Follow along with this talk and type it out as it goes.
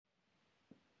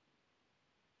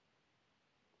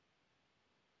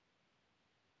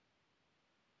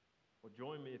Well,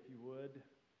 join me, if you would,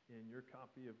 in your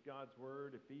copy of God's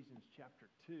Word, Ephesians chapter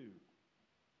 2.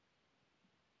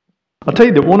 I'll tell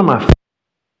you that one of my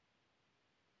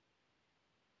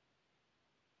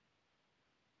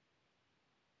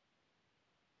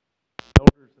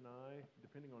elders and I,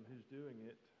 depending on who's doing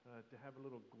it, to have a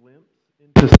little glimpse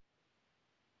into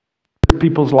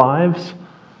people's lives.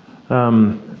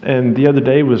 And the other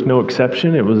day was no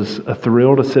exception. It was a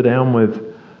thrill to sit down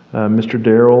with Mr.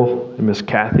 Darrell and Miss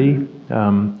Kathy.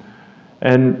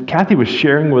 And Kathy was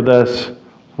sharing with us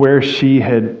where she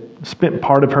had spent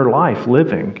part of her life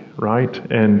living, right?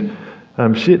 And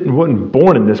she wasn't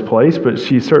born in this place, but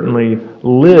she certainly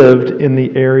lived in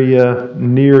the area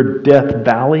near Death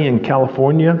Valley in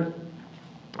California.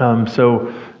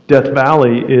 So Death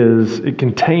Valley it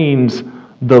contains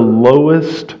the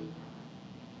lowest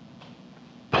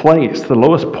place, the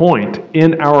lowest point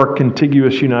in our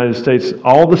contiguous United States,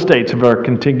 all the states of our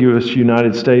contiguous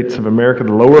United States of America,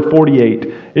 the lower 48,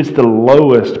 it's the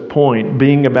lowest point,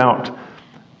 being about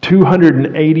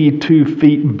 282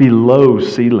 feet below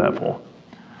sea level.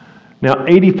 Now,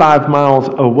 85 miles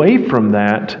away from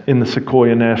that in the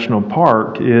Sequoia National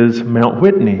Park is Mount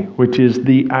Whitney, which is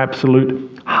the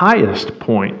absolute highest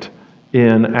point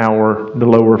in the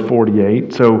lower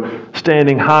 48. So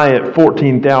standing high at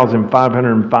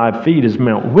 14,505 feet is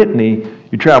Mount Whitney.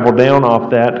 You travel down off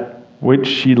that, which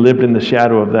she lived in the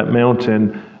shadow of that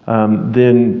mountain,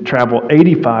 then travel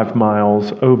 85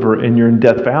 miles over and you're in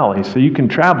Death Valley. So you can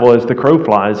travel as the crow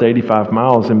flies 85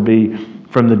 miles and be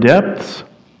from the depths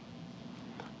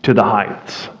to the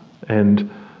heights.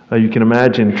 And you can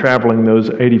imagine traveling those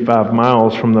 85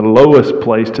 miles from the lowest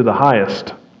place to the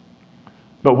highest.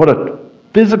 But what a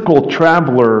physical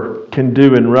traveler can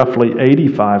do in roughly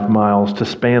 85 miles to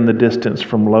span the distance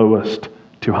from lowest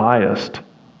to highest,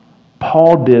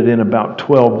 Paul did in about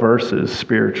 12 verses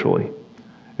spiritually.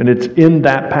 And it's in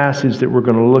that passage that we're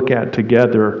going to look at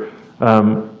together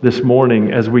this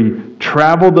morning as we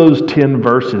travel those 10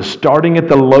 verses, starting at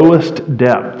the lowest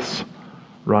depths,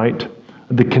 right?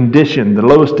 The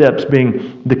lowest depths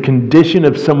being the condition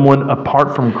of someone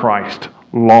apart from Christ,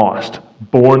 lost,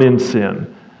 born in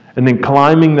sin. And then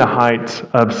climbing the heights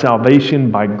of salvation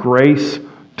by grace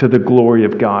to the glory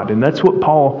of God. And that's what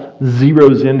Paul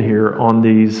zeroes in here on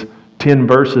these 10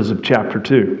 verses of chapter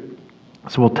 2.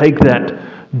 So we'll take that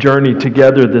journey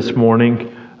together this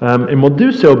morning. And we'll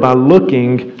do so by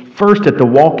looking first at the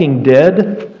walking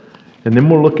dead. And then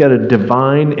we'll look at a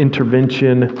divine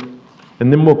intervention.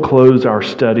 And then we'll close our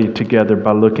study together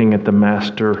by looking at the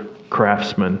master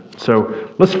craftsman.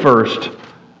 So let's first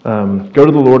go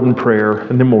to the Lord in prayer,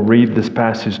 and then we'll read this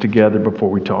passage together before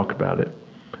we talk about it.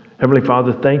 Heavenly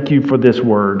Father, thank you for this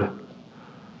word.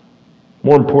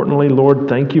 More importantly, Lord,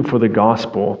 thank you for the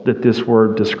gospel that this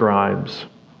word describes.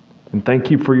 And thank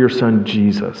you for your Son,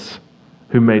 Jesus,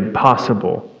 who made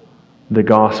possible the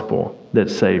gospel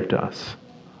that saved us.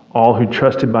 All who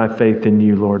trusted by faith in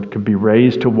you, Lord, could be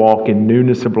raised to walk in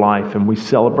newness of life, and we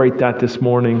celebrate that this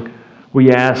morning.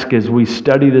 We ask as we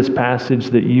study this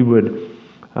passage that you would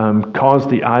cause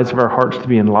the eyes of our hearts to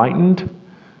be enlightened,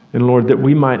 and Lord, that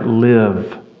we might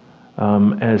live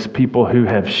as people who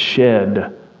have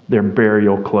shed their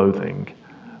burial clothing.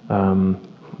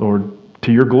 Lord,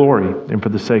 to your glory and for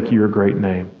the sake of your great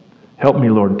name. Help me,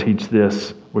 Lord, teach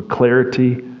this with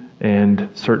clarity and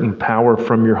certain power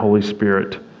from your Holy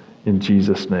Spirit in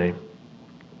Jesus' name.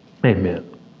 Amen.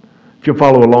 If you'll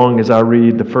follow along as I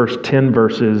read the first 10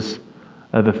 verses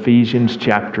of Ephesians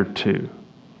chapter 2.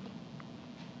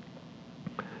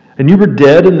 And you were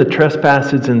dead in the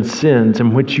trespasses and sins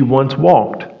in which you once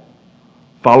walked,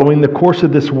 following the course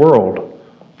of this world,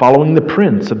 following the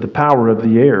prince of the power of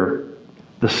the air,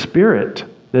 the spirit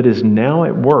that is now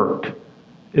at work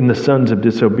in the sons of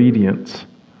disobedience,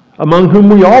 among whom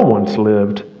we all once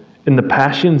lived in the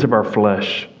passions of our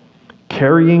flesh,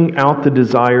 carrying out the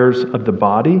desires of the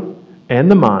body and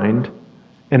the mind,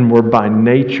 and were by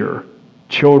nature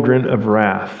children of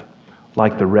wrath,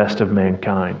 like the rest of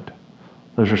mankind.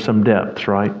 Those are some depths,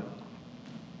 right?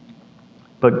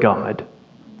 But God,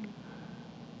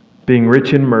 being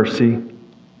rich in mercy,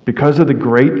 because of the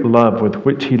great love with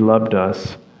which he loved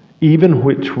us, even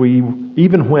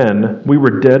when we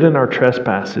were dead in our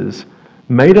trespasses,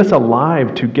 made us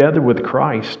alive together with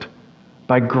Christ.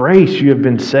 By grace you have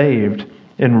been saved,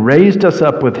 and raised us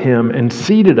up with him, and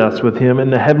seated us with him in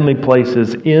the heavenly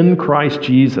places in Christ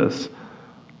Jesus,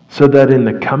 so that in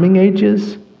the coming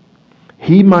ages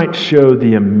he might show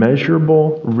the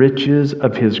immeasurable riches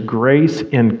of his grace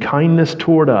and kindness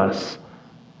toward us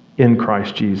in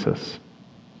Christ Jesus.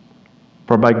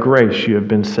 For by grace you have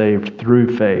been saved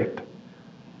through faith.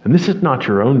 And this is not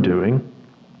your own doing.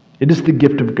 It is the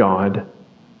gift of God,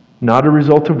 not a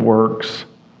result of works,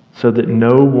 so that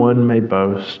no one may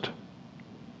boast.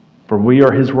 For we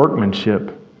are his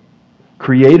workmanship,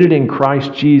 created in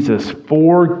Christ Jesus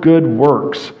for good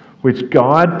works, which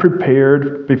God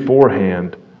prepared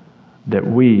beforehand that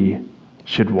we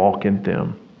should walk in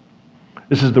them.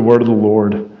 This is the word of the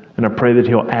Lord, and I pray that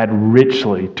he'll add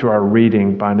richly to our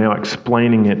reading by now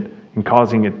explaining it and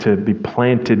causing it to be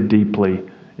planted deeply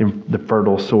in the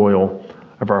fertile soil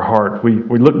of our heart. We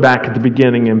look back at the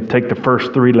beginning and take the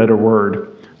first three-letter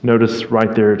word. Notice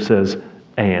right there it says,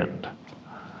 and.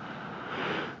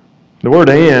 The word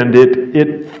and,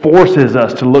 it forces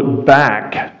us to look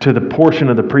back to the portion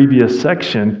of the previous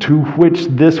section to which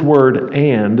this word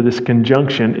and, this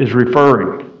conjunction, is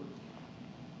referring.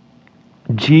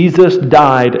 Jesus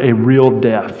died a real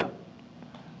death,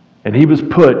 and he was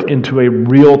put into a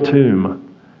real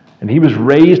tomb, and he was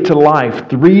raised to life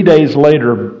 3 days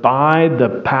later by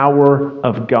the power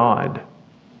of God,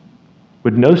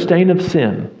 with no stain of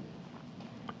sin.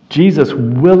 Jesus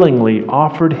willingly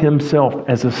offered himself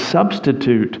as a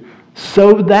substitute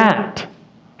so that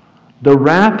the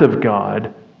wrath of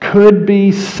God could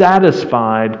be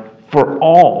satisfied for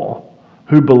all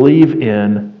who believe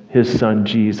in his Son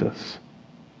Jesus.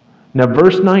 Now,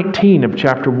 verse 19 of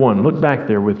chapter 1, look back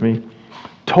there with me,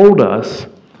 told us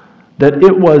that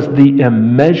it was the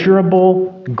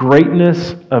immeasurable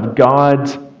greatness of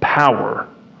God's power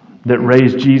that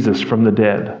raised Jesus from the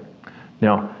dead.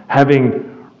 Now, having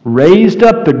raised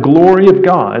up the glory of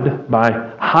God by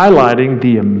highlighting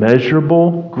the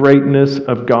immeasurable greatness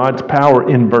of God's power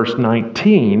in verse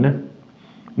 19,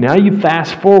 now you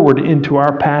fast forward into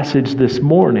our passage this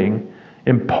morning,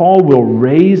 and Paul will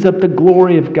raise up the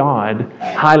glory of God,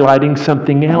 highlighting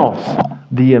something else,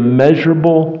 the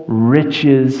immeasurable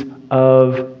riches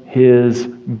of his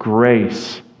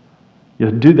grace.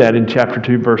 You'll do that in chapter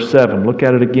 2, verse 7. Look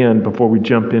at it again before we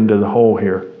jump into the whole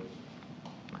here.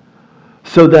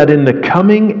 So that in the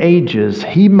coming ages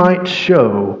he might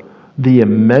show the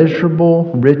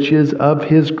immeasurable riches of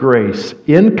his grace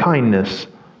in kindness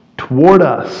toward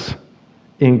us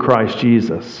in Christ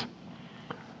Jesus.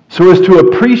 So as to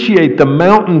appreciate the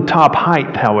mountaintop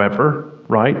height, however,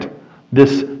 right?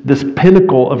 This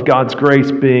pinnacle of God's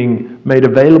grace being made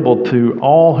available to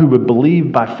all who would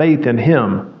believe by faith in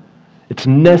him, it's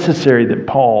necessary that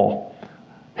Paul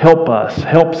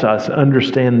helps us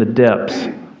understand the depths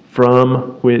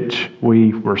from which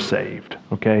we were saved.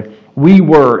 Okay? We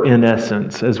were, in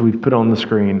essence, as we've put on the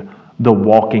screen, the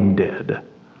walking dead.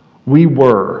 We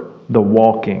were the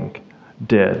walking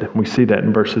dead. We see that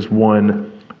in verses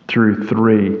 1 through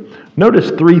 3.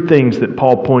 Notice three things that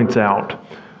Paul points out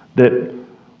that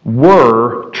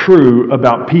were true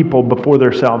about people before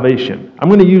their salvation. I'm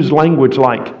going to use language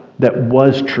like that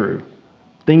was true.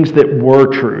 Things that were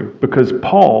true. Because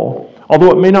Paul,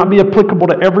 although it may not be applicable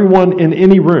to everyone in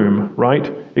any room,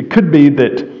 right? It could be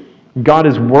that God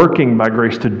is working by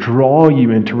grace to draw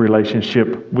you into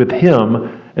relationship with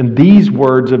him. And these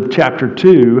words of chapter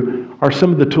 2 are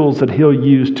some of the tools that he'll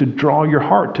use to draw your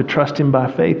heart to trust him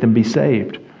by faith and be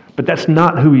saved. But that's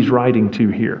not who he's writing to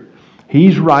here.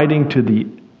 He's writing to the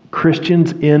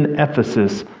Christians in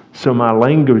Ephesus, so my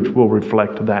language will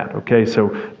reflect that. Okay,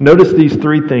 so notice these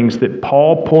three things that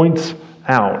Paul points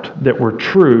out that were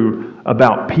true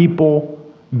about people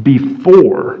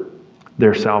before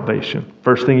their salvation.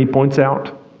 First thing he points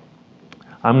out,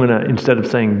 I'm going to, instead of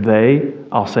saying they,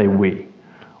 I'll say we.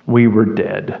 We were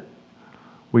dead.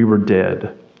 We were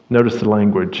dead. Notice the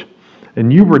language.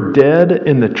 And you were dead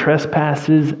in the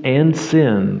trespasses and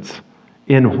sins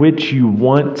in which you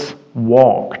once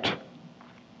walked.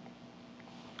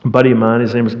 A buddy of mine,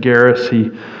 his name was Garris,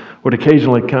 he would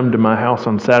occasionally come to my house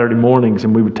on Saturday mornings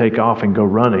and we would take off and go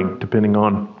running, depending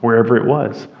on wherever it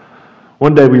was.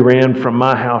 One day we ran from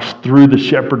my house through the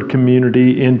Shepherd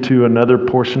community into another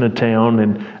portion of town,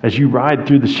 and as you ride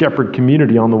through the Shepherd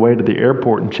community on the way to the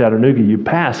airport in Chattanooga, you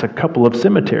pass a couple of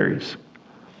cemeteries.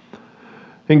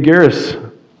 And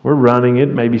Garris, we're running it,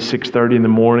 maybe 6:30 in the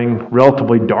morning,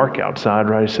 relatively dark outside,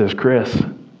 right? He says, Chris,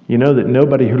 you know that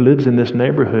nobody who lives in this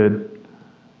neighborhood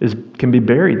can be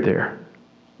buried there.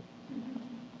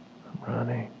 I'm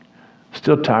running.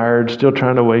 Still tired, still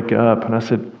trying to wake up. And I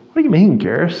said, what do you mean,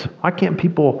 Garris? Why can't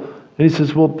people? And he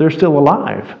says, well, they're still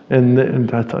alive.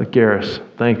 And I thought, Garris,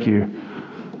 thank you.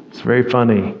 It's very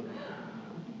funny.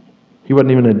 He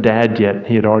wasn't even a dad yet.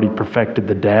 He had already perfected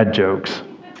the dad jokes.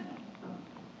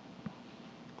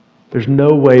 There's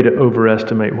no way to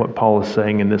overestimate what Paul is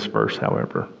saying in this verse,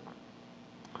 however.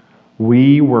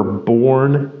 We were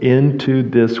born into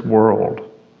this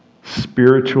world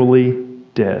spiritually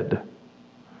dead,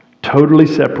 totally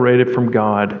separated from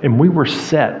God, and we were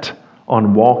set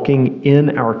on walking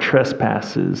in our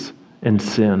trespasses and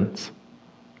sins.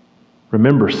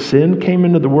 Remember, sin came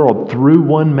into the world through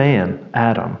one man,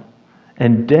 Adam,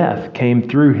 and death came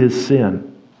through his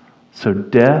sin. So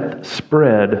death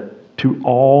spread to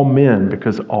all men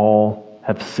because all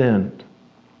have sinned.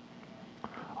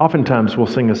 Oftentimes we'll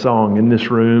sing a song in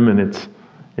this room, and it's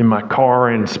in my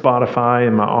car, in Spotify,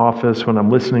 in my office when I'm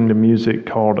listening to music,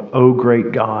 called "Oh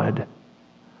Great God."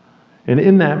 And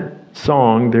in that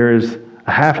song there is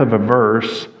a half of a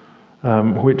verse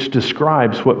which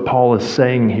describes what Paul is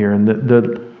saying here. And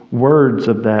the words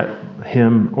of that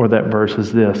hymn or that verse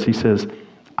is this. He says,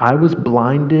 "I was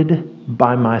blinded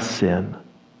by my sin,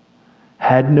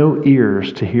 had no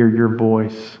ears to hear your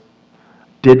voice,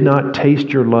 did not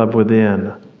taste your love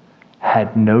within,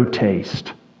 had no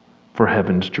taste for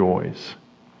heaven's joys."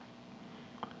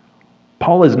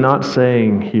 Paul is not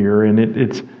saying here, and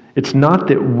it's not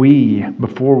that we,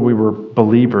 before we were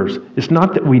believers, it's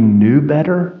not that we knew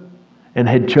better and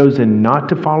had chosen not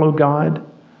to follow God.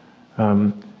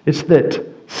 It's that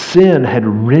sin had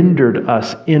rendered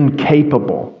us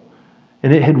incapable,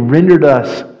 and it had rendered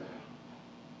us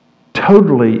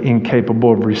totally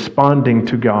incapable of responding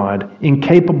to God,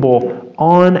 incapable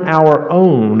on our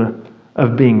own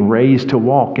of being raised to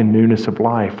walk in newness of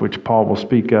life, which Paul will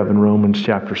speak of in Romans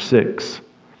chapter 6.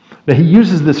 Now he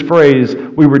uses this phrase,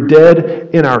 we were dead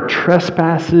in our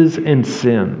trespasses and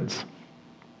sins.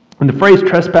 And the phrase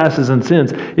trespasses and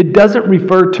sins, it doesn't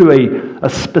refer to a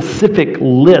specific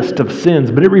list of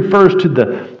sins, but it refers to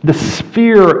the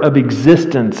sphere of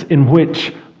existence in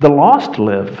which the lost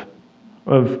live,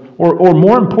 or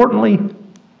more importantly,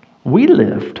 we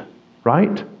lived,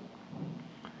 right?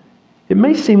 It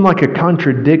may seem like a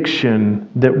contradiction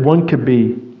that one could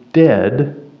be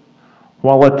dead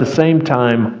while at the same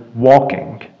time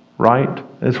walking, right?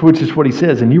 Which is what he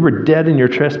says. And you were dead in your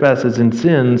trespasses and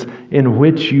sins in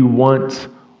which you once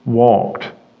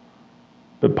walked.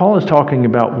 But Paul is talking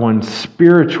about one's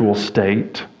spiritual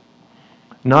state,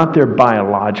 not their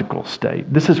biological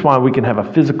state. This is why we can have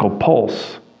a physical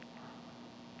pulse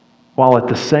while at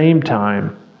the same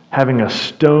time having a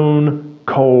stone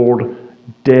cold,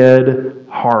 dead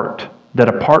heart that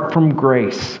apart from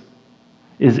grace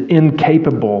is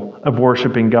incapable of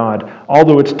worshiping God,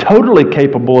 although it's totally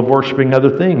capable of worshiping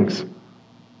other things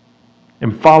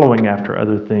and following after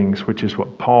other things, which is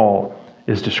what Paul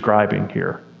is describing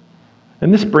here.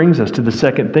 And this brings us to the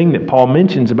second thing that Paul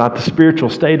mentions about the spiritual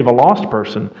state of a lost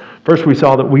person. First we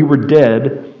saw that we were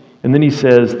dead, and then he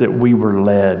says that we were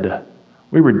led.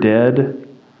 We were dead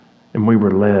and we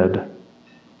were led.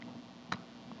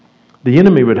 The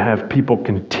enemy would have people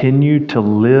continue to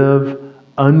live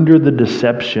under the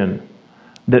deception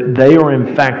that they are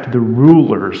in fact the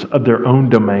rulers of their own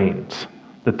domains,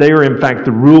 that they are in fact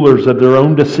the rulers of their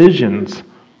own decisions.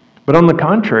 But on the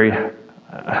contrary,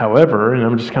 however, and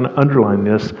I'm just kind of underlining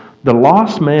this, the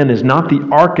lost man is not the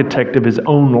architect of his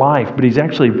own life, but he's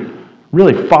actually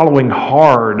really following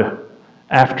hard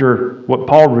after what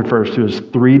Paul refers to as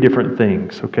three different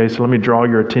things. Okay, so let me draw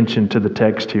your attention to the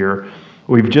text here.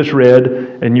 We've just read,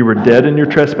 and you were dead in your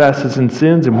trespasses and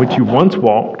sins in which you once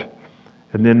walked,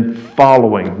 and then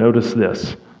following. Notice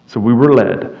this. So we were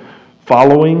led,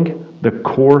 following the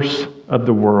course of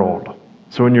the world.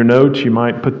 So in your notes, you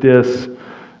might put this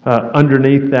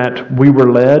underneath that we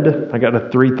were led. I got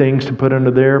three things to put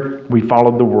under there. We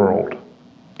followed the world.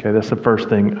 Okay, that's the first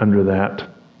thing under that.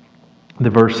 The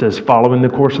verse says, following the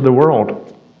course of the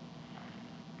world.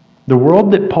 The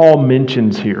world that Paul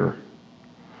mentions here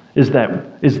is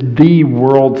the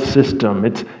world system.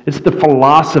 It's the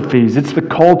philosophies, it's the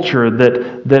culture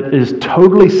that is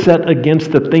totally set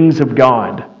against the things of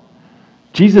God.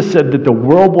 Jesus said that the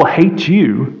world will hate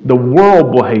you,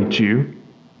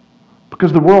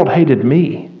 because the world hated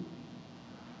me.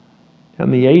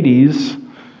 In the 80s,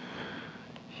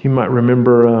 you might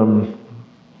remember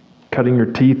cutting your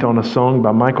teeth on a song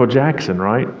by Michael Jackson,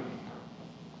 right?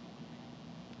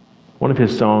 One of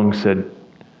his songs said,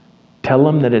 "Tell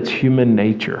them that it's human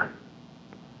nature.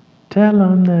 Tell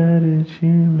them that it's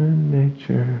human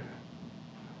nature."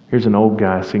 Here's an old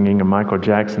guy singing a Michael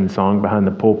Jackson song behind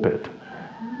the pulpit,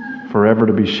 forever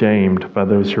to be shamed by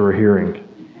those who are hearing.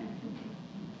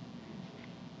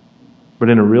 But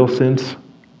in a real sense,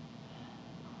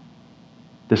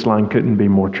 this line couldn't be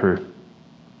more true.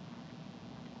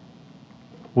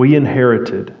 We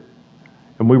inherited,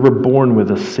 and we were born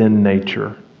with a sin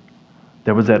nature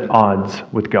that was at odds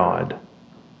with God,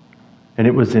 and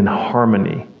it was in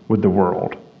harmony with the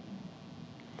world.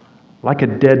 Like a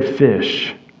dead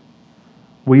fish,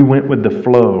 we went with the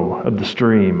flow of the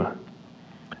stream,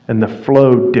 and the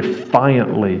flow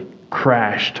defiantly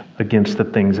crashed against the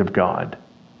things of God.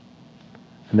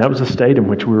 And that was the state in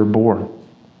which we were born.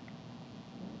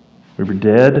 We were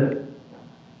dead.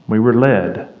 We were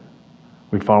led.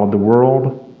 We followed the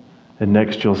world. And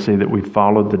next you'll see that we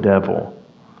followed the devil.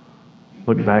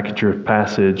 Look back at your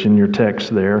passage in your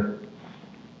text there,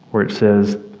 where it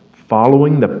says,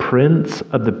 following the prince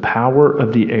of the power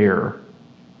of the air,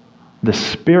 the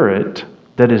spirit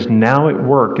that is now at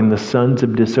work in the sons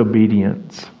of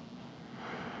disobedience.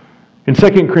 In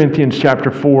 2 Corinthians chapter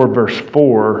 4, verse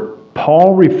 4,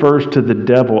 Paul refers to the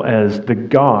devil as the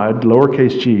God,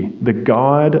 lowercase g, the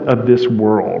God of this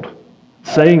world,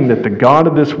 saying that the God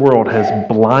of this world has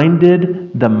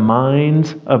blinded the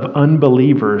minds of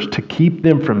unbelievers to keep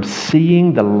them from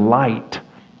seeing the light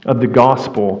of the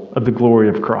gospel of the glory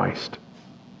of Christ.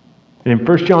 And in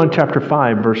 1 John chapter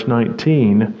 5, verse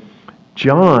 19,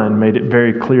 John made it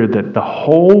very clear that the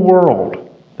whole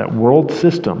world, that world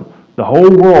system, the whole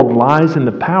world lies in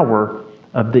the power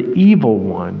of the evil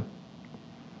one,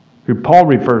 who Paul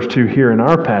refers to here in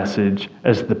our passage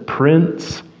as the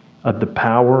prince of the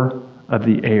power of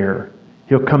the air.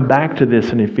 He'll come back to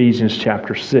this in Ephesians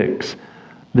chapter 6.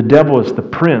 The devil is the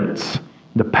prince.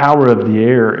 The power of the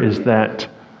air is that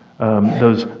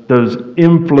those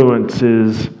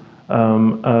influences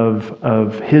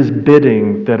of his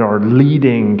bidding that are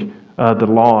leading the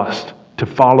lost to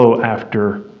follow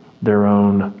after their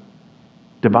own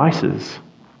devices.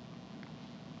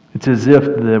 It's as if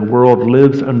the world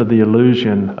lives under the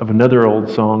illusion of another old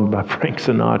song by Frank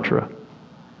Sinatra,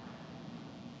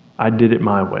 I did it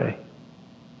my way.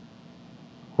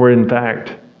 Where in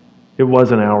fact, it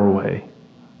wasn't our way.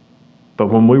 But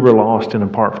when we were lost and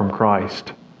apart from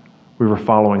Christ, we were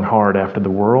following hard after the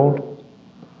world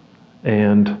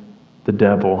and the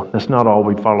devil. That's not all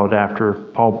we followed after.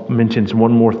 Paul mentions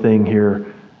one more thing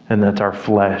here, and that's our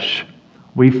flesh.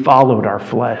 We followed our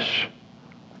flesh.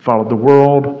 We followed the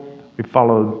world, we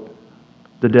followed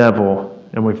the devil,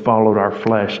 and we followed our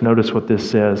flesh. Notice what this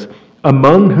says.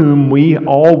 Among whom we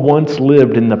all once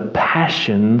lived in the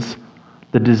passions,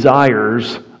 the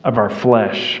desires of our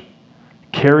flesh,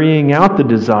 carrying out the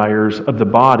desires of the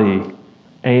body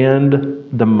and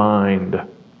the mind.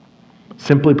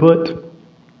 Simply put,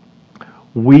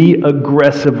 we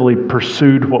aggressively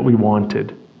pursued what we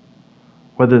wanted,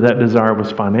 whether that desire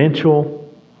was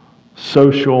financial,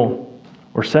 social,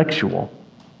 or sexual.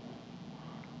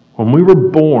 When we were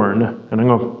born, and I'm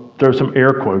going to throw some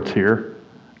air quotes here,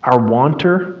 our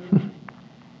wanter,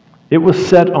 it was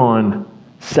set on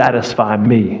satisfy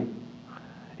me.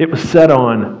 It was set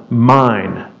on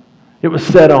mine. It was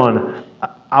set on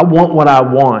I want what I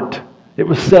want. It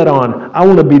was set on I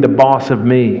want to be the boss of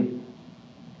me.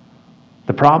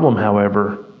 The problem,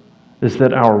 however, is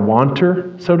that our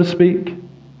wanter, so to speak,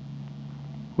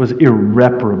 was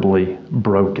irreparably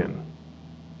broken.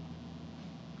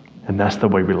 And that's the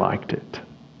way we liked it.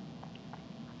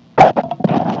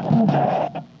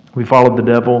 We followed the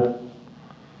devil,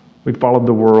 we followed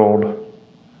the world,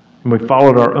 and we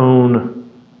followed our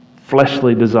own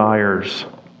fleshly desires.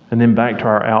 And then back to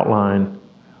our outline,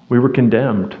 we were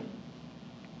condemned.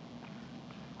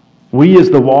 We, as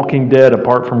the walking dead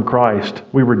apart from Christ,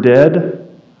 we were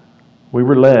dead, we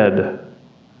were led,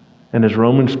 and as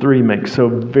Romans 3 makes so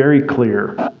very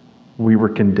clear, we were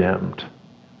condemned.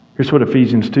 Here's what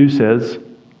Ephesians 2 says,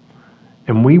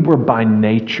 and we were by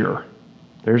nature,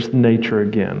 there's the nature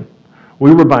again,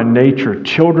 we were by nature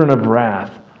children of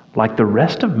wrath like the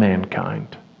rest of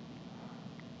mankind.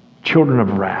 Children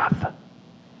of wrath.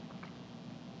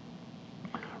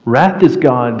 Wrath is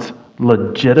God's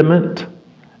legitimate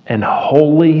and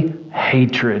holy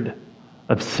hatred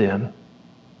of sin.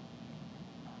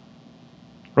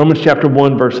 Romans chapter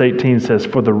 1 verse 18 says,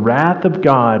 for the wrath of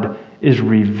God is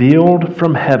revealed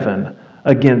from heaven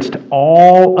against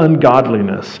all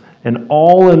ungodliness and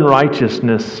all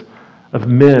unrighteousness of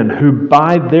men who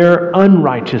by their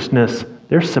unrighteousness,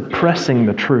 they're suppressing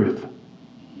the truth.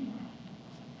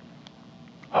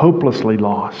 Hopelessly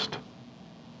lost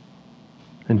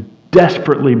and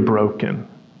desperately broken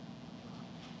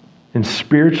and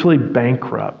spiritually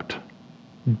bankrupt,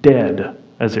 dead,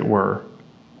 as it were.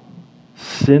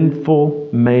 Sinful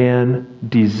man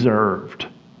deserved.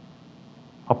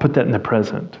 I'll put that in the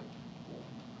present.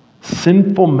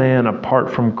 Sinful man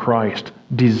apart from Christ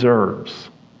deserves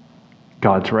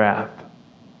God's wrath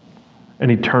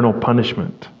and eternal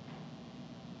punishment.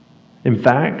 In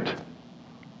fact,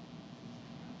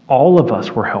 all of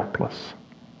us were helpless.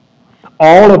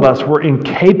 All of us were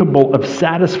incapable of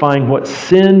satisfying what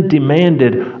sin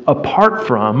demanded apart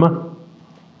from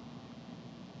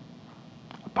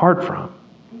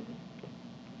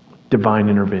divine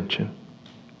intervention.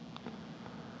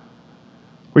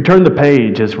 We turn the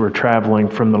page as we're traveling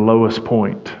from the lowest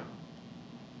point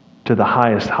to the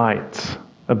highest heights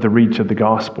of the reach of the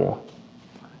gospel.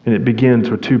 And it begins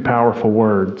with two powerful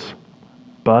words,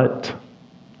 but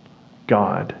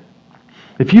God.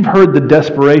 If you've heard the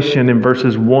desperation in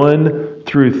verses 1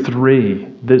 through 3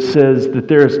 that says that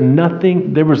there was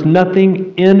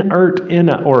nothing inert in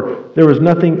us, or there was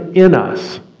nothing in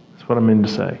us, that's what I mean to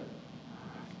say,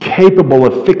 capable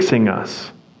of fixing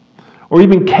us, or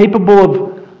even capable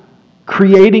of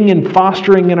creating and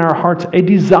fostering in our hearts a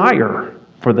desire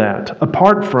for that,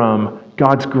 apart from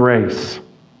God's grace,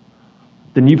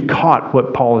 then you've caught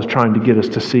what Paul is trying to get us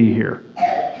to see here.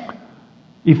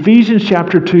 Ephesians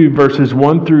chapter 2, verses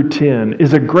 1 through 10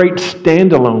 is a great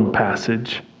standalone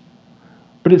passage,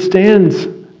 but it stands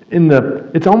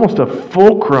it's almost a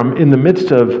fulcrum in the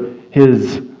midst of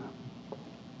his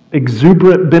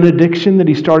exuberant benediction that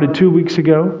he started 2 weeks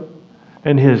ago,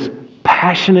 and his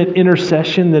passionate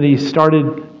intercession that he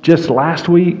started just last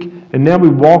week. And now we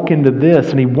walk into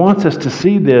this, and he wants us to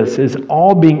see this as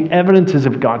all being evidences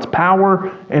of God's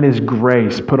power and His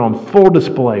grace put on full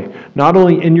display, not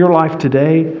only in your life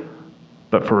today,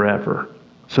 but forever.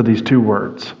 So these two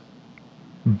words,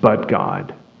 but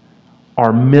God,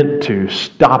 are meant to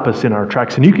stop us in our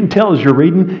tracks. And you can tell as you're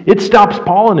reading, it stops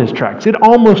Paul in his tracks. It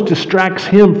almost distracts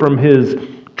him from his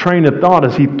train of thought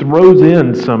as he throws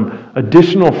in some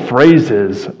additional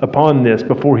phrases upon this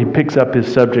before he picks up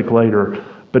his subject later.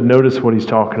 But notice what he's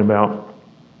talking about.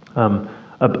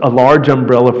 A large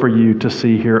umbrella for you to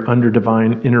see here under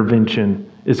divine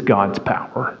intervention is God's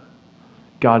power.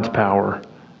 God's power.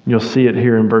 You'll see it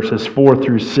here in verses 4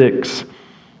 through 6.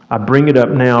 I bring it up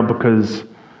now because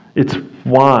it's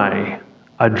why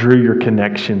I drew your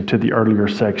connection to the earlier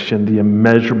section, the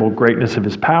immeasurable greatness of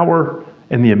His power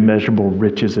and the immeasurable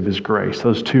riches of His grace.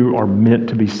 Those two are meant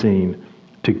to be seen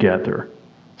together.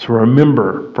 So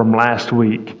remember from last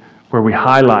week where we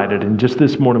highlighted, and just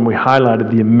this morning we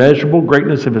highlighted the immeasurable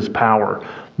greatness of His power.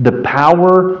 The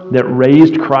power that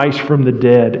raised Christ from the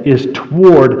dead is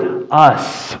toward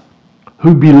us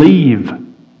who believe.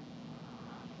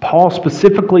 Paul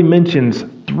specifically mentions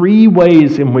 3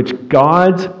 ways in which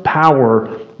God's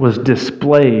power was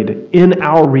displayed in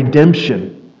our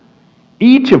redemption,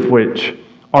 each of which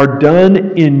are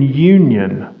done in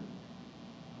union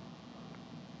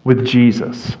with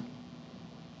Jesus.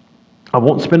 I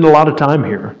won't spend a lot of time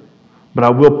here, but I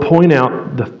will point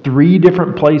out the 3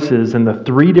 different places and the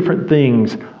 3 different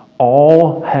things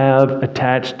all have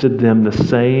attached to them the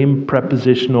same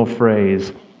prepositional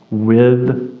phrase,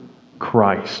 with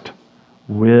Christ.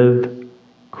 With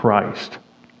Christ.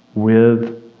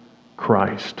 With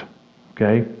Christ.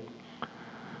 Okay?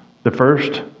 The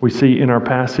first we see in our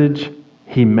passage,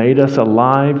 He made us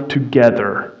alive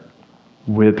together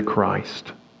with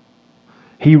Christ.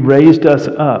 He raised us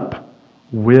up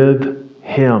with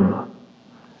Him.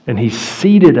 And He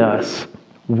seated us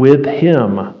with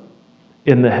Him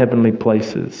in the heavenly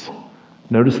places.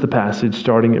 Notice the passage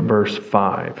starting at verse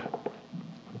 5.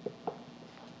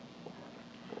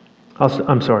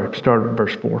 Start at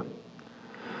verse 4.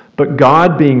 But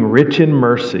God, being rich in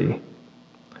mercy,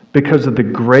 because of the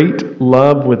great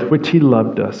love with which He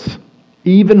loved us,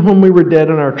 even when we were dead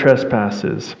in our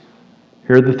trespasses,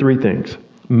 here are the 3 things.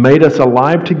 Made us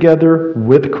alive together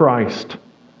with Christ.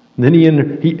 Then he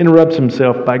interrupts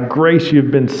himself, by grace you've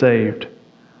been saved.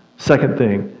 Second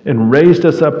thing, and raised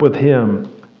us up with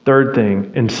Him. Third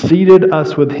thing, and seated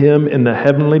us with Him in the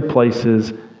heavenly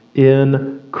places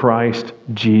in Christ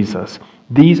Jesus.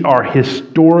 These are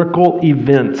historical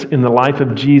events in the life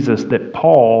of Jesus that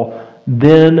Paul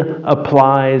then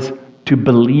applies to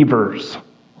believers.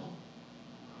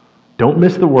 Don't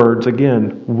miss the words,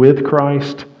 again, with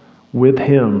Christ, with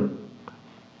Him.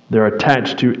 They're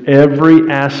attached to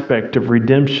every aspect of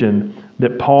redemption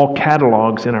that Paul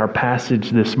catalogs in our passage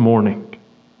this morning.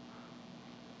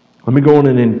 Let me go on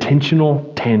an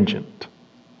intentional tangent.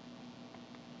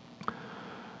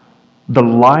 The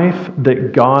life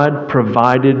that God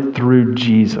provided through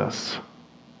Jesus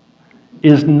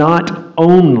is not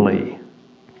only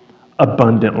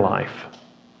abundant life.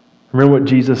 Remember what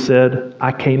Jesus said?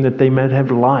 I came that they might have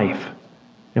life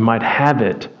and might have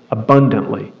it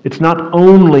abundantly. It's not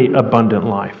only abundant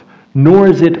life, nor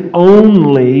is it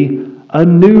only a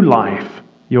new life.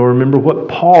 You'll remember what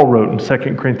Paul wrote in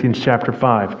 2 Corinthians chapter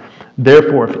 5.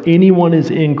 Therefore, if anyone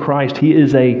is in Christ, he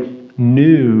is a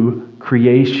new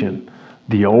creation.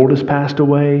 The old has passed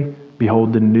away.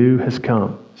 Behold, the new has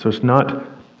come. So it's not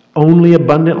only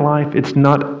abundant life. It's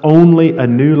not only a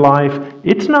new life.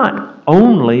 It's not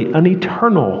only an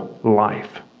eternal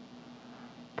life.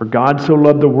 For God so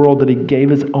loved the world that he gave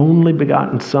his only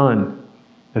begotten Son,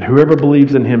 that whoever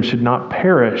believes in him should not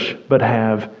perish, but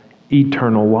have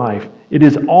eternal life. It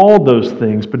is all those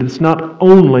things, but it's not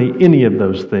only any of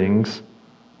those things,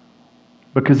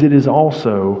 because it is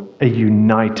also a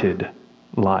united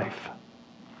life.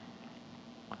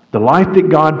 The life that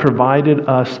God provided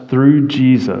us through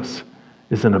Jesus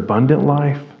is an abundant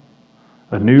life,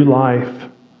 a new life,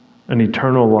 an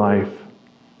eternal life,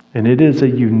 and it is a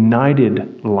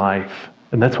united life.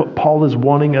 And that's what Paul is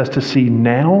wanting us to see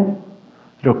now.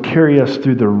 It'll carry us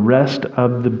through the rest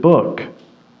of the book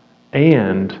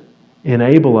and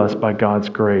enable us by God's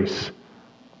grace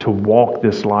to walk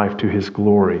this life to his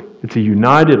glory. It's a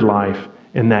united life,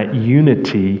 and that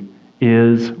unity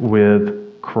is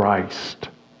with Christ.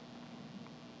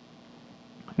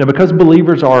 Now, because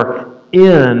believers are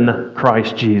in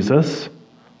Christ Jesus,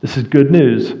 this is good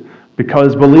news.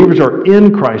 Because believers are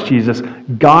in Christ Jesus,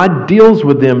 God deals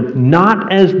with them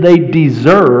not as they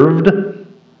deserved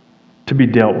to be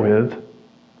dealt with,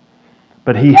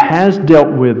 but he has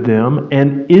dealt with them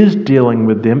and is dealing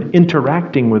with them,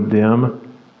 interacting with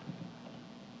them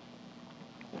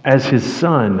as his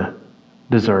Son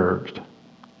deserved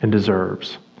and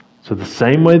deserves. So the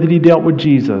same way that he dealt with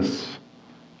Jesus,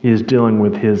 he is dealing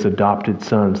with his adopted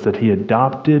sons that he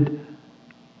adopted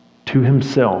to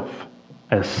himself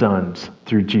as sons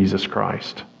through Jesus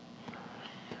Christ.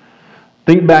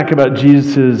 Think back about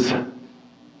Jesus'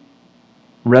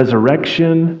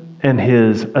 resurrection and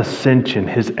his ascension,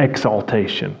 his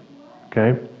exaltation.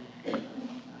 Okay?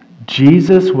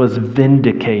 Jesus was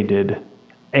vindicated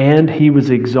and he was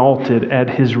exalted at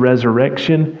his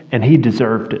resurrection, and he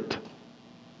deserved it.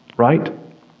 Right?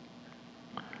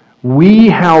 We,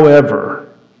 however,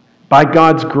 by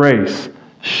God's grace,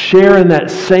 share in that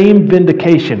same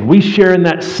vindication. We share in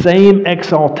that same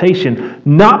exaltation,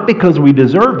 not because we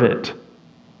deserve it,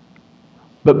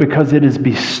 but because it is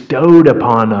bestowed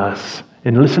upon us.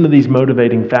 And listen to these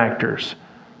motivating factors.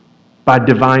 By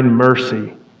divine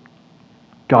mercy,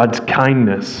 God's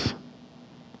kindness,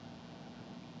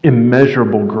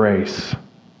 immeasurable grace.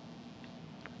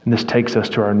 And this takes us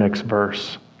to our next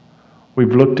verse.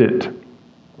 We've looked at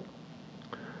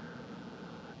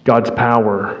God's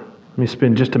power. Let me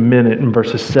spend just a minute in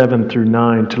verses 7 through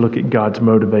 9 to look at God's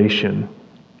motivation.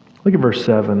 Look at verse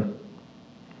 7.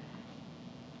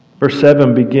 Verse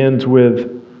 7 begins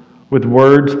with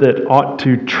words that ought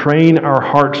to train our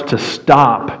hearts to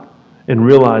stop and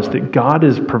realize that God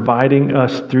is providing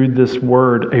us through this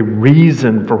word a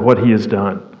reason for what he has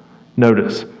done.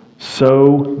 Notice,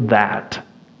 so that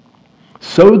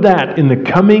in the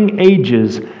coming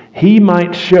ages he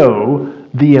might show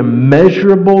the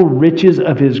immeasurable riches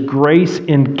of his grace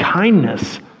and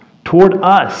kindness toward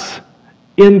us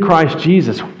in Christ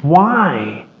Jesus.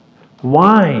 Why?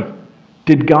 Why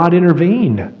did God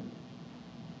intervene? It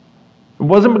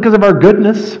wasn't because of our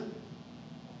goodness.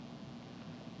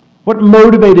 What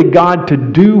motivated God to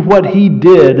do what he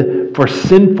did for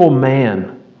sinful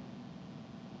man?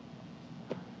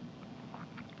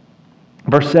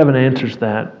 Verse 7 answers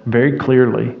that very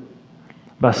clearly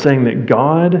by saying that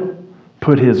God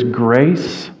put his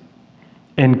grace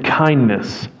and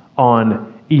kindness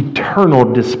on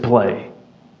eternal display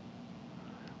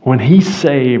when he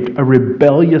saved a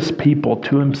rebellious people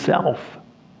to himself.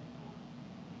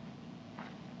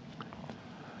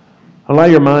 Allow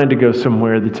your mind to go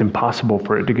somewhere that's impossible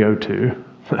for it to go to.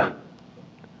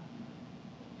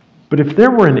 But if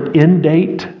there were an end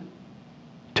date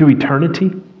to eternity,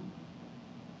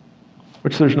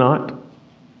 which there's not,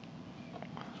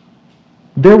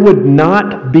 there would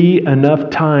not be enough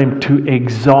time to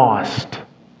exhaust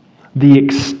the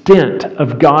extent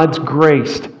of God's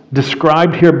grace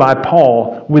described here by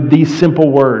Paul with these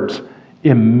simple words: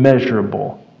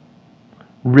 immeasurable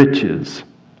riches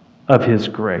of his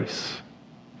grace.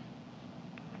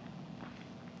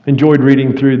 Enjoyed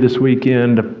reading through this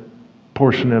weekend a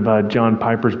portion of John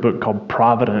Piper's book called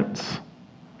Providence.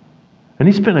 And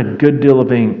he spent a good deal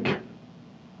of ink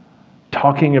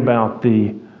talking about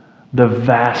the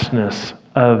vastness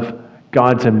of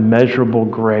God's immeasurable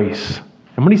grace.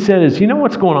 And what he said is, you know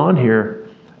what's going on here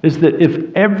is that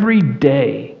if every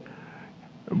day,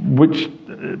 which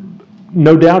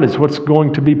no doubt is what's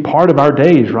going to be part of our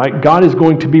days, right? God is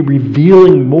going to be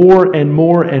revealing more and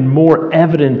more and more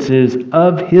evidences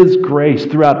of his grace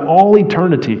throughout all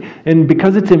eternity. And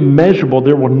because it's immeasurable,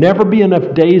 there will never be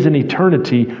enough days in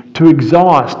eternity to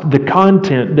exhaust the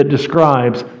content that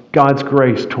describes God's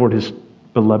grace toward his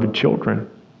beloved children.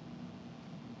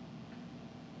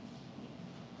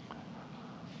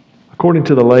 According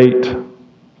to the late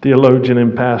theologian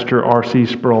and pastor R.C.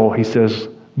 Sproul, he says,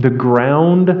 the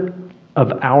ground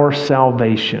of our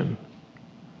salvation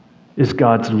is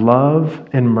God's love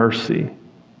and mercy.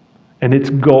 And its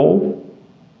goal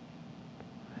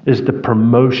is the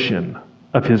promotion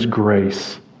of His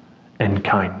grace and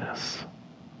kindness.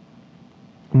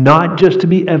 Not just to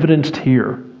be evidenced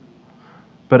here,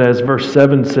 but as verse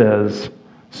 7 says,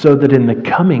 so that in the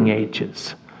coming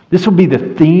ages, this will be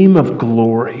the theme of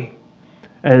glory,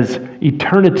 as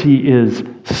eternity is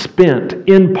spent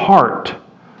in part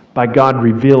by God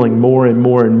revealing more and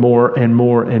more and more and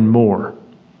more and more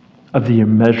of the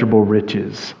immeasurable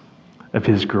riches of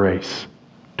His grace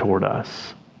toward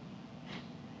us.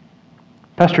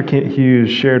 Pastor Kent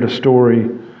Hughes shared a story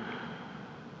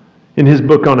in his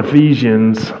book on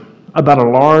Ephesians about a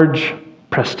large,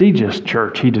 prestigious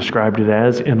church, he described it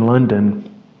as, in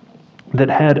London, that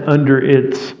had under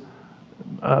its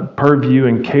purview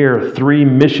and care 3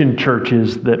 mission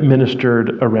churches that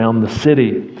ministered around the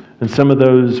city. And some of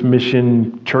those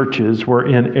mission churches were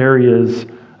in areas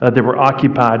that were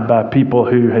occupied by people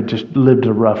who had just lived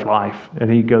a rough life.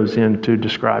 And he goes in to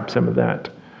describe some of that.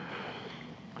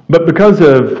 But because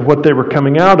of what they were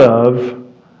coming out of,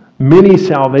 many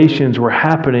salvations were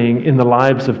happening in the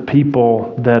lives of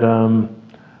people that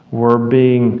were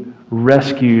being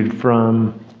rescued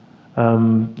from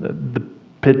the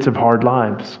pits of hard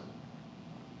lives.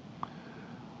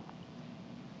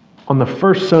 On the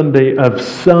first Sunday of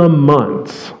some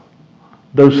months,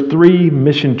 those 3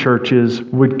 mission churches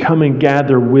would come and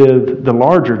gather with the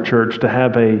larger church to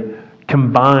have a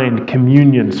combined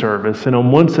communion service. And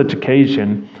on one such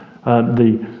occasion,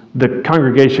 the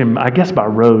congregation, I guess by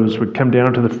rows, would come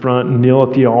down to the front and kneel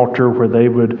at the altar where they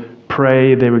would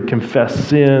pray, they would confess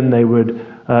sin, they would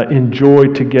enjoy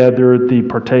together the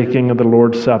partaking of the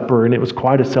Lord's Supper, and it was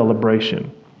quite a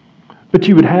celebration. But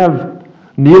you would have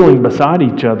kneeling beside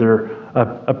each other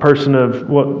a person of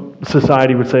what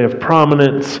society would say of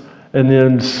prominence, and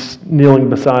then kneeling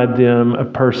beside them a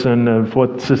person of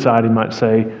what society might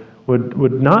say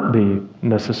would not be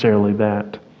necessarily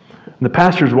that. And the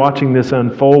pastor's watching this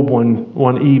unfold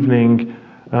one evening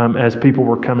as people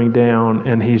were coming down,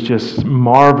 and he's just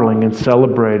marveling and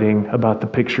celebrating about the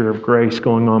picture of grace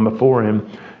going on before him.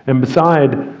 And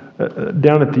beside,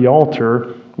 down at the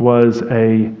altar, was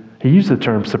he used the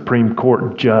term Supreme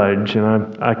Court judge,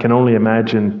 and I can only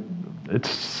imagine it's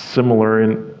similar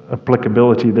in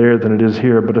applicability there than it is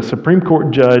here, but a Supreme Court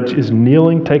judge is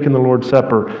kneeling, taking the Lord's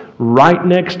Supper, right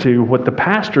next to what the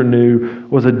pastor knew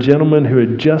was a gentleman who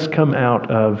had just come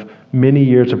out of many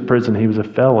years of prison. He was a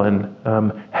felon,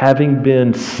 having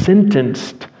been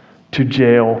sentenced to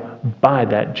jail by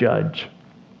that judge.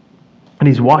 And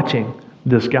he's watching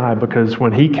this guy because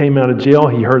when he came out of jail,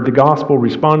 he heard the gospel,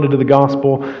 responded to the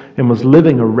gospel, and was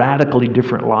living a radically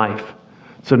different life.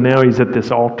 So now he's at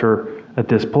this altar at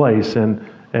this place, and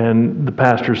the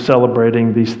pastor's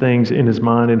celebrating these things in his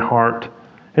mind and heart.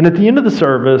 And at the end of the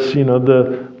service,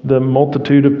 the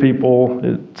multitude of people,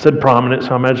 it said prominent,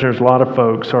 so I imagine there's a lot of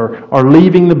folks, are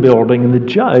leaving the building, and the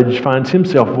judge finds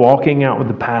himself walking out with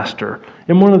the pastor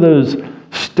in one of those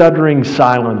stuttering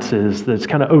silences that's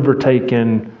kind of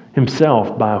overtaken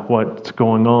himself by what's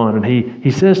going on. And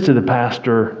he says to the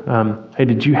pastor, hey,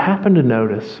 did you happen to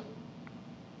notice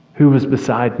who was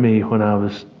beside me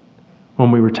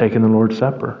when we were taking the Lord's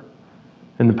Supper?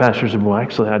 And the pastor said, well,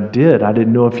 actually, I did. I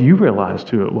didn't know if you realized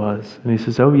who it was. And he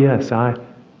says, oh, yes,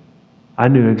 I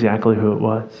knew exactly who it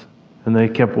was. And they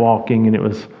kept walking, and it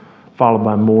was followed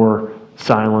by more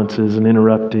silences and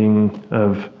interrupting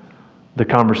of the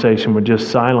conversation with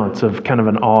just silence, of kind of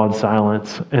an awed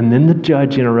silence. And then the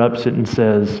judge interrupts it and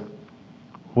says,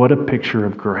 what a picture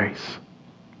of grace.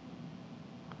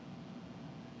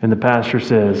 And the pastor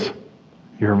says,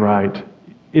 you're right.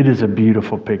 It is a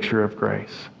beautiful picture of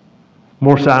grace.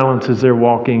 More silence as they're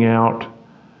walking out.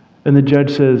 And the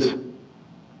judge says,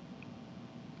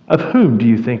 of whom do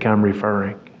you think I'm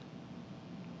referring?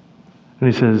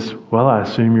 And he says, well, I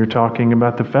assume you're talking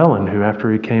about the felon who,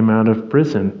 after he came out of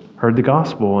prison, heard the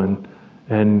gospel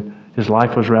and his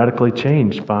life was radically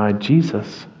changed by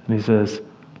Jesus. And he says,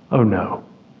 oh no,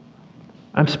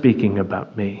 I'm speaking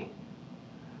about me.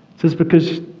 He says,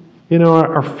 because,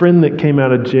 our friend that came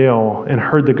out of jail and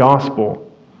heard the gospel,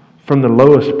 from the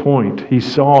lowest point, he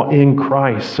saw in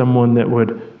Christ someone that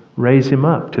would raise him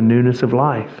up to newness of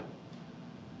life.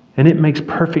 And it makes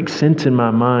perfect sense in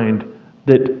my mind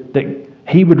that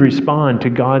he would respond to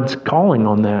God's calling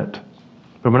on that.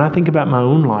 But when I think about my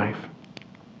own life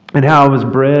and how I was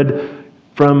bred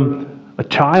from a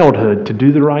childhood to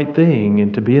do the right thing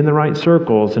and to be in the right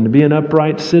circles and to be an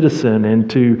upright citizen and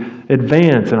to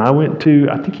advance. And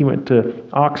I think he went to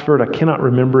Oxford, I cannot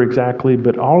remember exactly,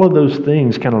 but all of those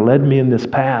things kind of led me in this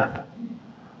path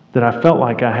that I felt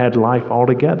like I had life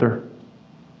altogether.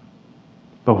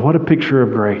 But what a picture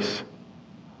of grace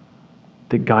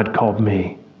that God called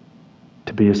me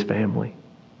to be his family,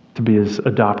 to be his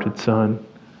adopted son.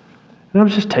 And I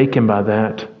was just taken by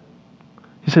that.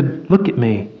 He said, look at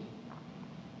me.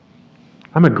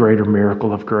 I'm a greater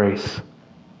miracle of grace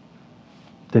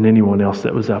than anyone else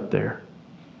that was up there.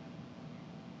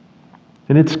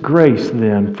 And it's grace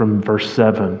then from verse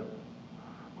 7,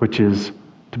 which is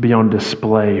to be on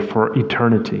display for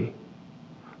eternity,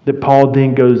 that Paul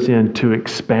then goes in to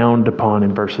expound upon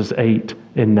in verses 8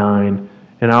 and 9,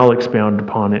 and I'll expound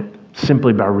upon it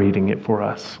simply by reading it for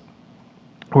us,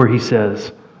 where he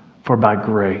says, for by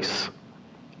grace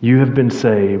you have been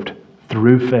saved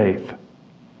through faith.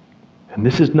 And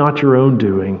this is not your own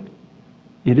doing.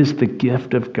 It is the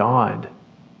gift of God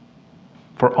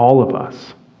for all of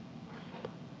us,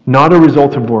 not a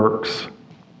result of works,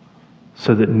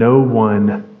 so that no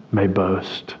one may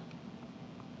boast.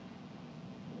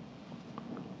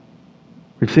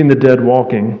 We've seen the dead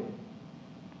walking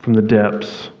from the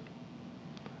depths.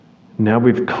 Now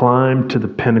we've climbed to the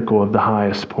pinnacle of the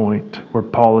highest point, where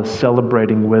Paul is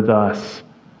celebrating with us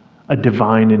a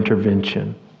divine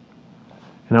intervention.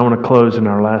 And I want to close in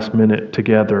our last minute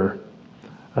together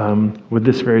with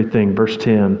this very thing. Verse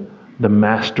 10, the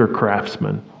master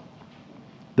craftsman.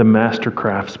 The master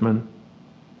craftsman.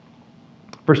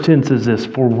 Verse 10 says this,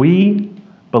 for we,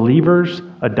 believers,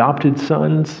 adopted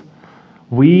sons,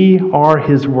 we are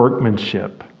his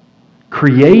workmanship,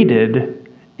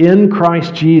 created in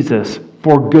Christ Jesus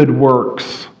for good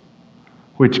works,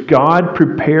 which God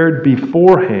prepared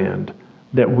beforehand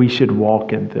that we should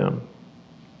walk in them.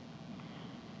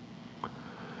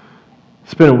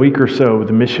 Spent a week or so with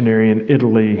a missionary in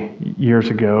Italy years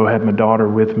ago. Had my daughter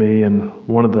with me, and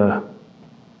one of the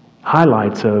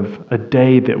highlights of a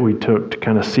day that we took to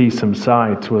kind of see some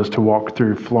sights was to walk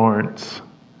through Florence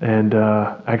and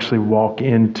actually walk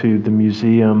into the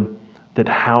museum that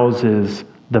houses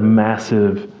the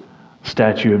massive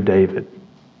statue of David.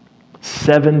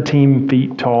 17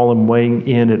 feet tall and weighing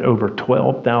in at over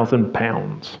 12,000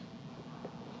 pounds.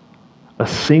 A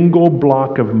single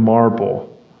block of marble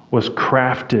was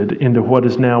crafted into what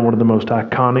is now one of the most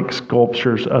iconic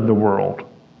sculptures of the world.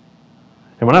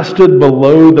 And when I stood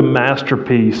below the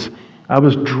masterpiece, I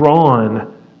was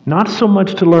drawn not so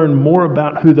much to learn more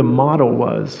about who the model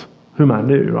was, whom I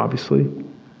knew, obviously,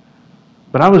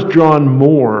 but I was drawn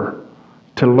more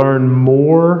to learn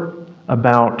more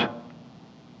about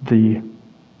the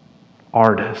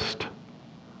artist,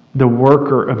 the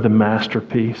worker of the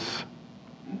masterpiece.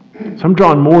 So I'm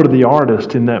drawn more to the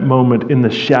artist in that moment in the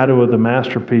shadow of the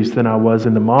masterpiece than I was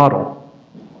in the model.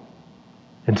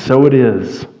 And so it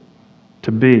is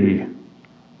to be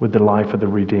with the life of the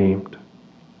redeemed.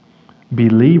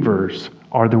 Believers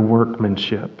are the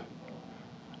workmanship.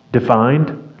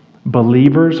 Defined,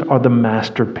 believers are the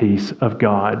masterpiece of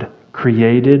God,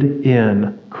 created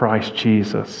in Christ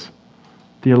Jesus.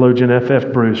 Theologian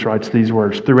F.F. Bruce writes these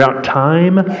words, throughout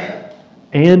time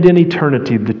and in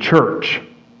eternity, the church,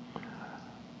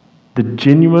 the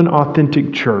genuine,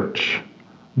 authentic church,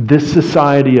 this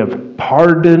society of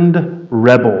pardoned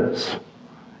rebels,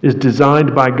 is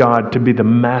designed by God to be the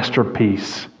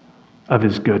masterpiece of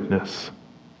his goodness.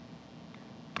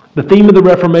 The theme of the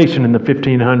Reformation in the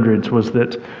 1500s was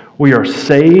that we are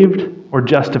saved or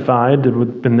justified,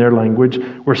 in their language.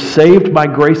 We're saved by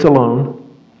grace alone,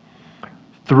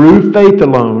 through faith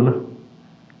alone,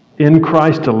 in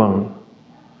Christ alone.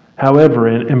 However,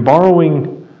 in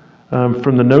borrowing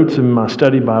from the notes in my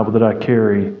study Bible that I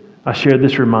carry, I share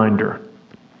this reminder.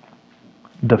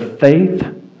 The faith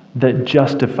that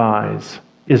justifies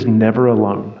is never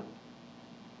alone.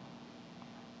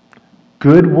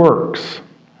 Good works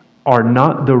are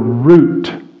not the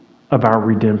root of our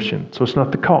redemption. So it's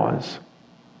not the cause,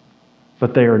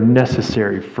 but they are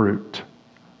necessary fruit.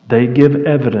 They give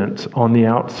evidence on the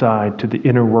outside to the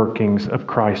inner workings of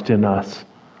Christ in us,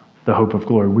 the hope of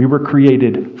glory. We were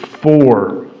created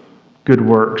for good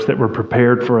works that were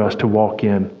prepared for us to walk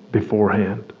in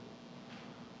beforehand.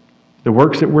 The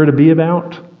works that we're to be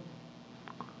about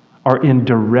are in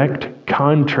direct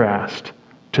contrast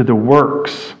to the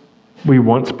works we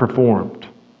once performed,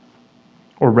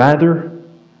 or rather,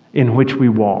 in which we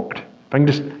walked. If I can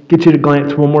just get you to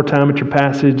glance one more time at your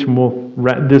passage,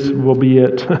 and this will be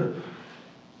it.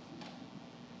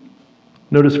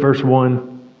 Notice verse 1.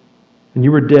 And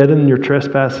you were dead in your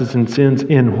trespasses and sins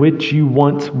in which you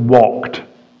once walked.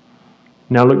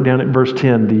 Now look down at verse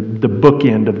 10, the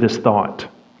bookend of this thought.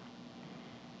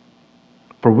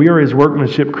 For we are his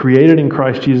workmanship, created in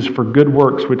Christ Jesus for good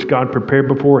works, which God prepared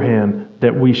beforehand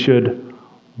that we should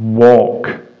walk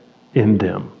in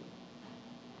them.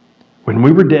 When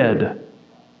we were dead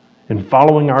and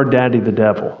following our daddy, the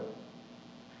devil,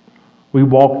 we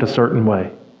walked a certain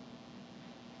way.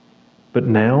 But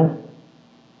now,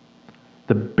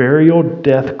 the burial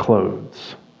death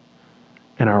clothes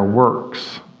and our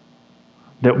works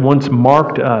that once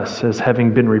marked us as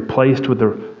having been replaced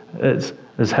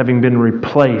as having been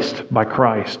replaced by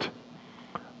Christ,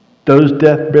 those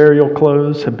death burial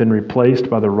clothes have been replaced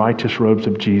by the righteous robes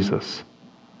of Jesus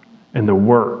and the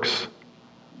works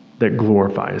that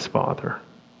glorify his Father.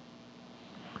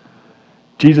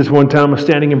 Jesus one time was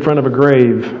standing in front of a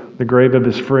grave, the grave of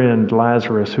his friend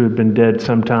Lazarus, who had been dead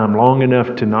some time, long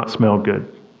enough to not smell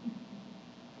good.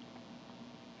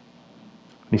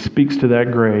 He speaks to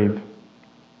that grave,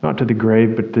 not to the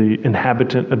grave, but the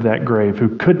inhabitant of that grave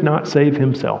who could not save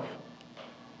himself.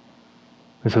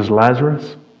 He says,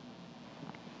 Lazarus,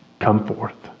 come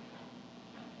forth.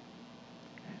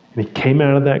 And he came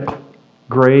out of that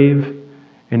grave,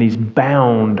 and he's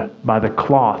bound by the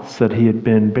cloths that he had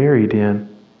been buried in.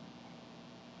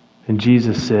 And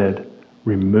Jesus said,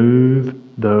 remove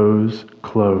those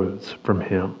clothes from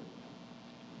him.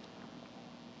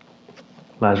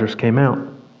 Lazarus came out.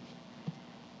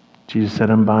 Jesus said,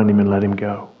 unbind him and let him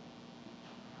go.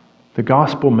 The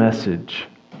gospel message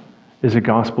is a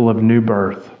gospel of new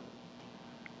birth.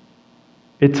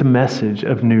 It's a message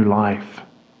of new life.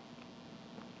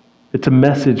 It's a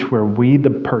message where we,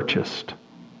 the purchased,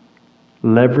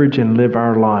 leverage and live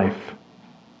our life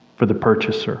for the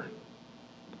purchaser.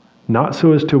 Not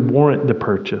so as to warrant the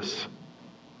purchase,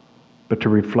 but to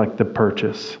reflect the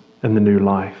purchase and the new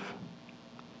life.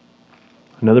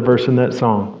 Another verse in that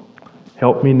song.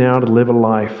 Help me now to live a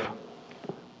life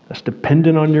that's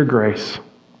dependent on your grace.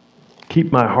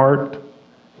 Keep my heart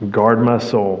and guard my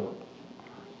soul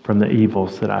from the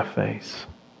evils that I face.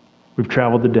 We've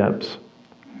traveled the depths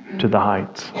to the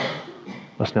heights.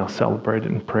 Let's now celebrate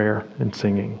it in prayer and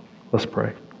singing. Let's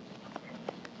pray.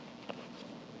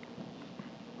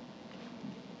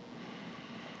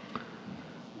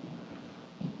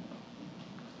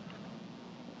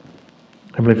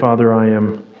 Heavenly Father, I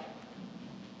am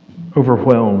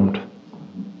overwhelmed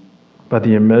by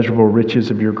the immeasurable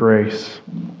riches of your grace.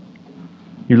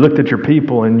 You looked at your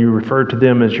people and you referred to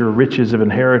them as your riches of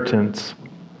inheritance.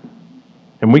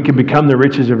 And we can become the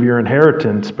riches of your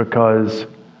inheritance because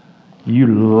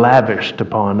you lavished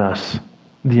upon us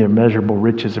the immeasurable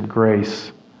riches of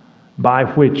grace by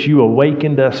which you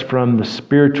awakened us from the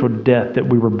spiritual death that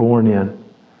we were born in.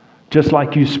 Just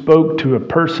like you spoke to a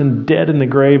person dead in the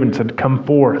grave and said, come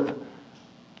forth.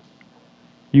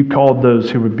 You called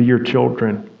those who would be your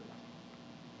children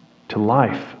to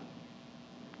life.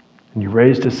 And you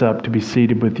raised us up to be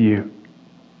seated with you.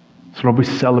 So Lord, we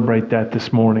celebrate that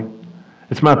this morning.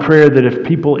 It's my prayer that if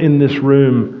people in this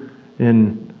room,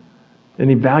 in an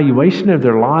evaluation of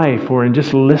their life or in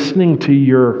just listening to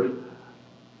your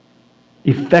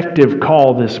effective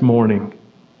call this morning,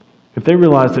 if they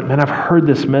realize that, man, I've heard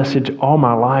this message all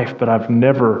my life, but I've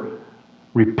never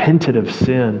repented of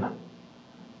sin,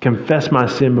 confess my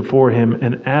sin before him,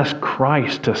 and ask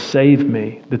Christ to save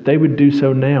me, that they would do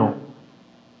so now,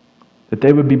 that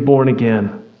they would be born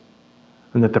again,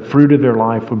 and that the fruit of their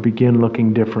life would begin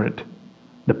looking different,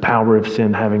 the power of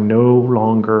sin having no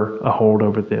longer a hold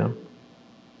over them.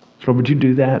 So Lord, would you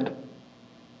do that?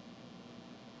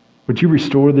 Would you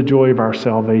restore the joy of our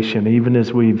salvation, even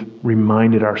as we've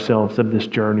reminded ourselves of this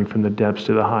journey from the depths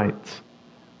to the heights?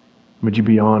 Would you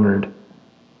be honored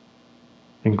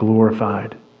and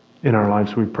glorified in our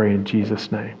lives, we pray in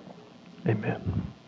Jesus' name. Amen.